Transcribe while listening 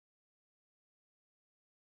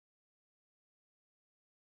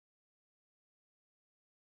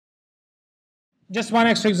Just one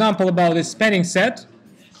extra example about this spanning set.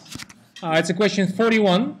 It's a question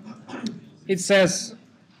 41. It says,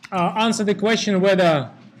 answer the question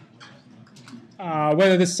whether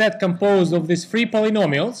the set composed of these three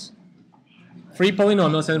polynomials,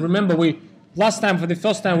 and remember last time, for the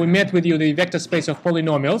first time, we met with you the vector space of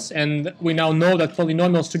polynomials, and we now know that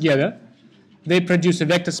polynomials together, they produce a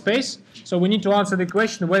vector space. So we need to answer the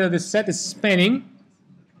question whether the set is spanning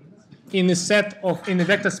in the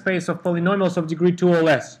vector space of polynomials of degree 2 or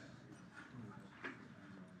less.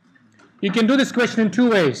 You can do this question in two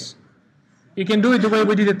ways. You can do it the way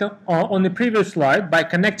we did it on the previous slide, by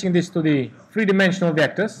connecting this to the three-dimensional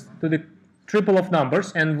vectors, to the triple of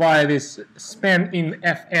numbers, and via this span in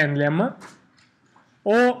Fn lemma.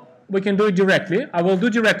 Or we can do it directly. I will do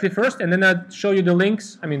directly first, and then I'll show you the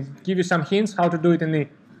links, give you some hints how to do it in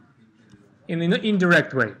an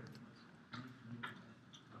indirect way.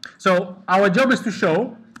 So our job is to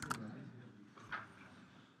show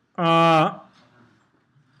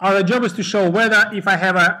whether if I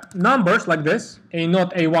have numbers like this,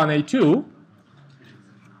 A0, A1, A2,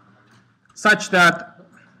 such that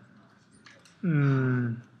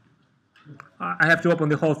I have to open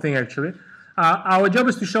the whole thing actually. Our job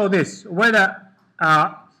is to show this, whether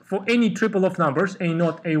for any triple of numbers,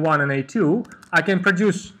 A0, A1, and A2, I can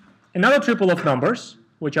produce another triple of numbers,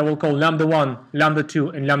 which I will call lambda 1, lambda 2,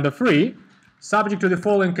 and lambda 3, subject to the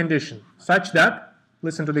following condition, such that,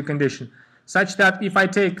 listen to the condition, such that if I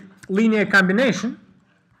take linear combination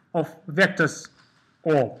of vectors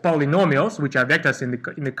or polynomials, which are vectors in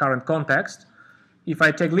the current context, if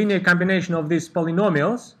I take linear combination of these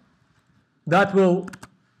polynomials, that will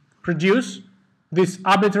produce this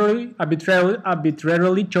arbitrarily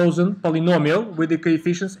chosen polynomial with the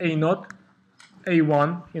coefficients A0,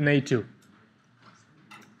 A1, and A2.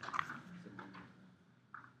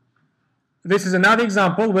 This is another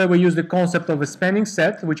example where we use the concept of a spanning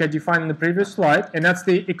set, which I defined in the previous slide, and that's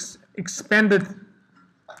the expanded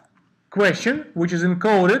question, which is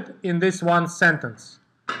encoded in this one sentence,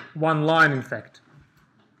 one line in fact.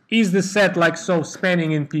 Is the set like so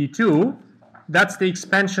spanning in P2? That's the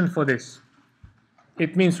expansion for this.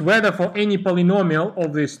 It means whether for any polynomial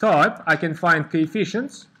of this type I can find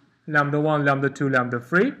coefficients, lambda 1, lambda 2, lambda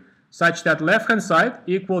 3, such that left-hand side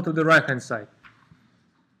equal to the right-hand side.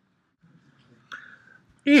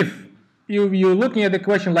 If you're looking at the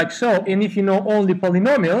question like so, and if you know only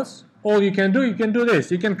polynomials, all you can do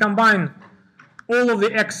this. You can combine all of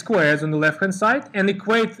the x squares on the left-hand side and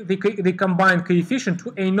equate the combined coefficient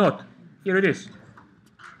to A0. Here it is.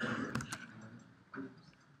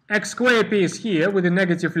 X squared appears here with a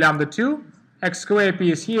negative lambda 2. X squared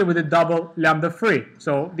appears here with a double lambda 3.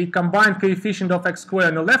 So the combined coefficient of x squared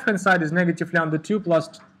on the left-hand side is negative lambda 2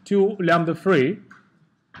 plus 2 lambda 3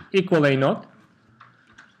 equal A0.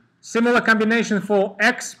 Similar combination for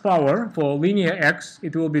x power, for linear x,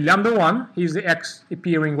 it will be lambda 1. Here's the x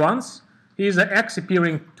appearing once. Here's the x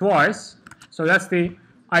appearing twice. So that's the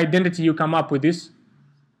identity you come up with this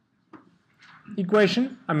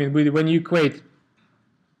equation. When you equate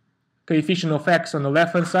coefficient of x on the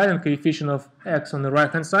left-hand side and coefficient of x on the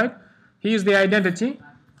right-hand side. Here's the identity.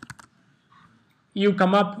 You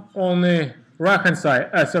come up on the right-hand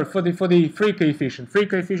side, for the free coefficient. Free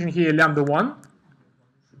coefficient here, lambda 1.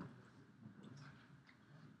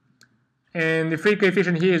 And the free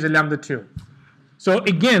coefficient here is a lambda 2. So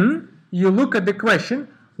again, you look at the question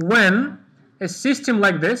when a system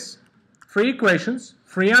like this, three equations,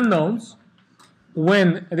 three unknowns,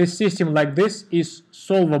 when the system like this is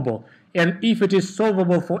solvable. And if it is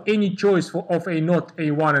solvable for any choice of A0,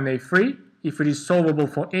 A1, and A3, if it is solvable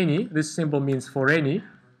for any, this symbol means for any,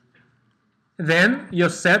 then your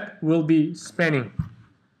set will be spanning.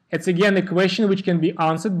 It's again a question which can be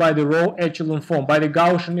answered by the row echelon form, by the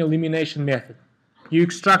Gaussian elimination method. You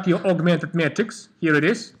extract your augmented matrix. Here it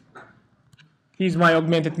is. Here's my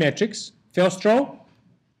augmented matrix. First row,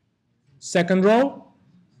 second row,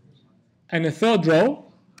 and a third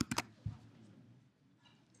row.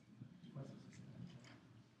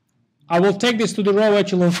 I will take this to the row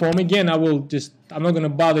echelon form. Again, I'm not going to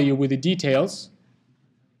bother you with the details.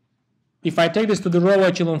 If I take this to the row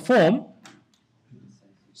echelon form,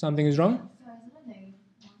 something is wrong?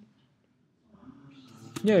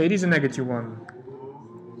 Yeah, it is a negative one.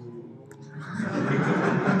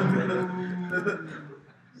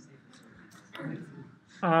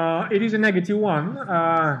 It is a negative one.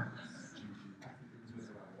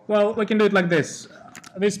 Well, we can do it like this.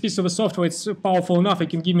 This piece of software, it's powerful enough, it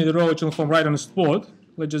can give me the row echelon form right on the spot.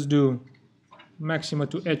 Let's just do maxima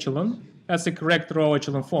to echelon. That's the correct row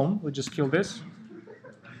echelon form. We'll just kill this.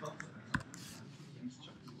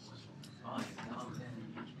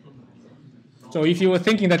 So if you were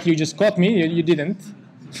thinking that you just caught me, you didn't.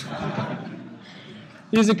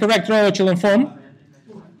 Here's the correct row echelon form.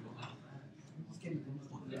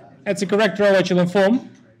 That's the correct row echelon form.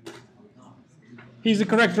 Here's the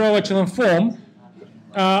correct row echelon form.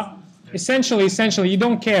 Essentially, you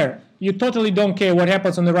don't care. You totally don't care what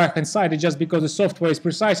happens on the right-hand side. It's just because the software is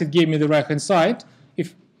precise, it gave me the right-hand side.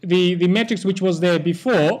 If the matrix which was there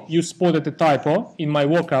before, you spotted the typo in my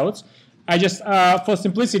workouts. I just, for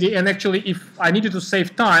simplicity, and actually if I needed to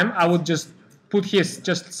save time, I would just put here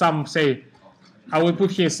just some, say, I would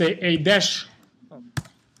put here, say, a dash.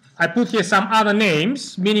 I put here some other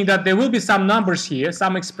names, meaning that there will be some numbers here,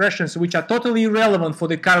 some expressions which are totally irrelevant for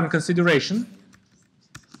the current consideration.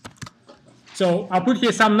 So I'll put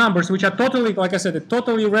here some numbers which are totally, like I said,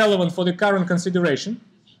 totally relevant for the current consideration.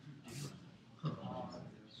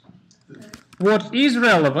 What is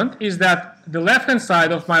relevant is that the left-hand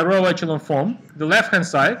side of my row echelon form, the left-hand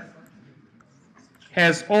side,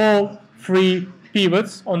 has all 3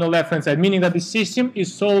 pivots on the left-hand side, meaning that the system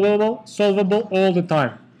is solvable all the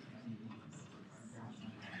time.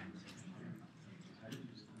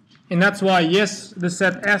 And that's why, yes, the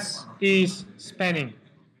set S is spanning.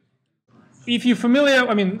 If you're familiar,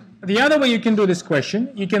 I mean, the other way you can do this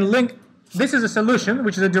question, you can link, this is a solution,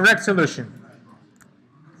 which is a direct solution.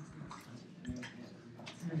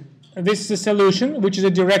 This is a solution, which is a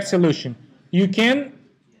direct solution. You can,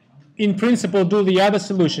 in principle, do the other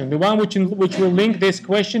solution, the one which will link this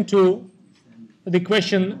question to the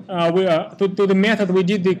question, to the method we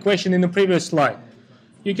did the question in the previous slide.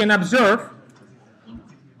 You can observe,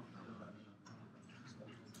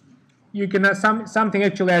 you can something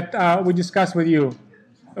actually that we discussed with you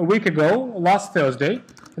a week ago, last Thursday,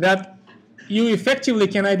 that you effectively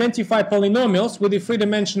can identify polynomials with the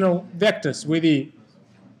 3-dimensional vectors, with the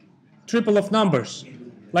triple of numbers,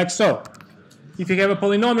 like so. If you have a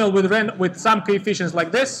polynomial with some coefficients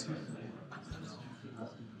like this,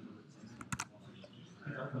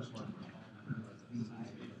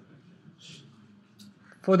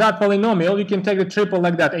 for that polynomial, you can take the triple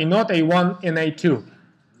like that, A0, A1, and A2.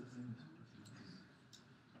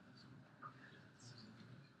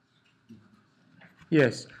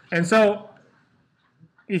 Yes, and so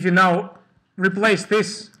if you now replace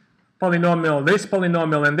this polynomial, and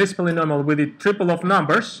this polynomial with the triple of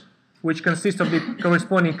numbers, which consist of the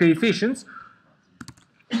corresponding coefficients,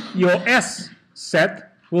 your S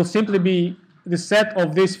set will simply be the set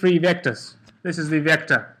of these 3 vectors. This is the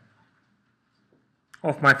vector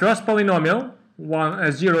of my first polynomial,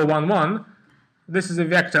 0, 1, 1. This is the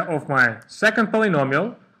vector of my second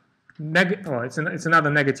polynomial, it's another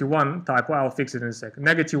 -1 type. Well, I'll fix it in a second.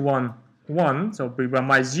 -1, 1. So by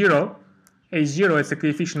my 0, A0 is the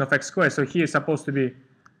coefficient of x squared. So here is supposed to be,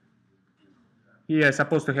 here is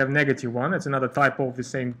supposed to have -1. It's another typo of the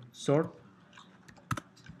same sort.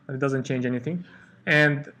 It doesn't change anything.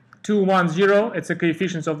 And 2, 1, 0, it's the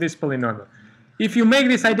coefficients of this polynomial. If you make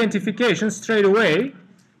this identification straight away,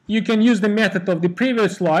 you can use the method of the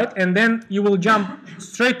previous slide, and then you will jump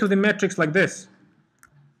straight to the matrix like this,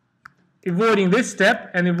 avoiding this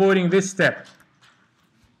step and avoiding this step.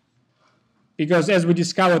 Because as we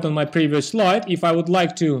discovered on my previous slide, if I would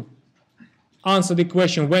like to answer the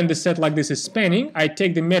question when the set like this is spanning, I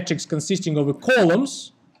take the matrix consisting of the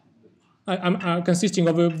columns, consisting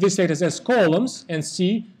of this vectors as columns, and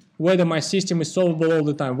see whether my system is solvable all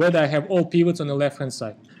the time, whether I have all pivots on the left-hand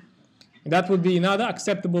side. And that would be another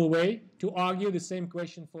acceptable way to argue the same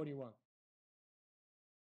question 41.